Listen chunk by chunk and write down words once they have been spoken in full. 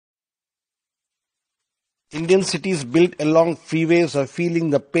Indian cities built along freeways are feeling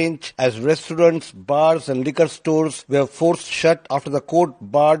the pinch as restaurants, bars and liquor stores were forced shut after the court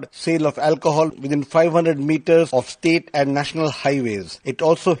barred sale of alcohol within 500 meters of state and national highways. It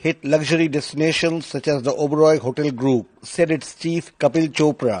also hit luxury destinations such as the Oberoi Hotel Group, said its chief Kapil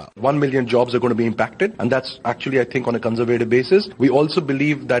Chopra. 1 million jobs are going to be impacted, and that's actually, I think, on a conservative basis. We also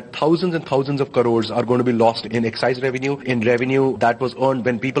believe that thousands and thousands of crores are going to be lost in excise revenue, in revenue that was earned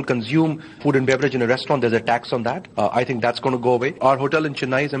when people consume food and beverage in a restaurant. There's a tax on that. I think that's going to go away. Our hotel in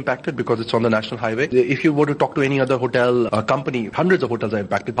Chennai is impacted because it's on the national highway. If you were to talk to any other hotel company, hundreds of hotels are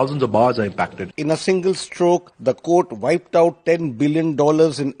impacted, thousands of bars are impacted. In a single stroke, the court wiped out $10 billion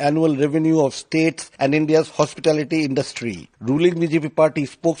in annual revenue of states and India's hospitality industry. Ruling BJP party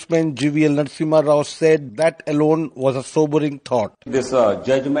spokesman GVL Narasimha Rao said that alone was a sobering thought. This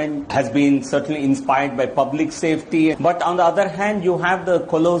judgment has been certainly inspired by public safety, but on the other hand, you have the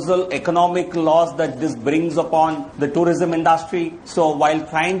colossal economic loss that this brings upon the tourism industry. So while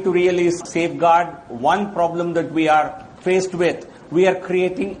trying to really safeguard one problem that we are faced with, we are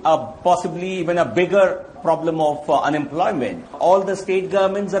creating possibly even a bigger problem of unemployment. All the state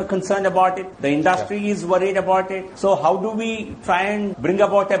governments are concerned about it. The industry is worried about it. So how do we try and bring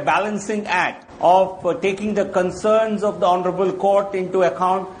about a balancing act of taking the concerns of the Honorable Court into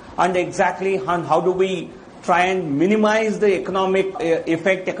account, and exactly how do we try and minimize the economic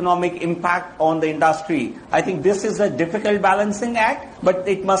economic impact on the industry? I think this is a difficult balancing act, but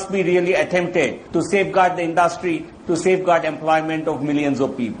it must be really attempted to safeguard the industry, to safeguard employment of millions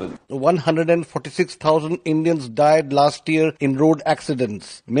of people. 146,000 Indians died last year in road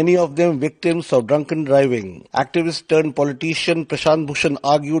accidents, many of them victims of drunken driving. Activist turned politician Prashant Bhushan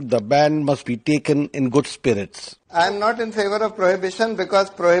argued the ban must be taken in good spirits. I am not in favor of prohibition because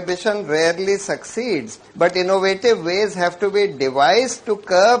prohibition rarely succeeds, but innovative ways have to be devised to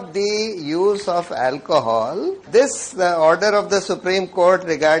curb the use of alcohol. The order of the Supreme Court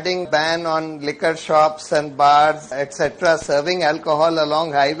regarding ban on liquor shops and bars, etc., serving alcohol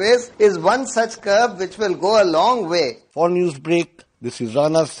along highways is one such curb which will go a long way. For Newsbreak, this is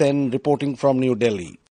Rana Sen reporting from New Delhi.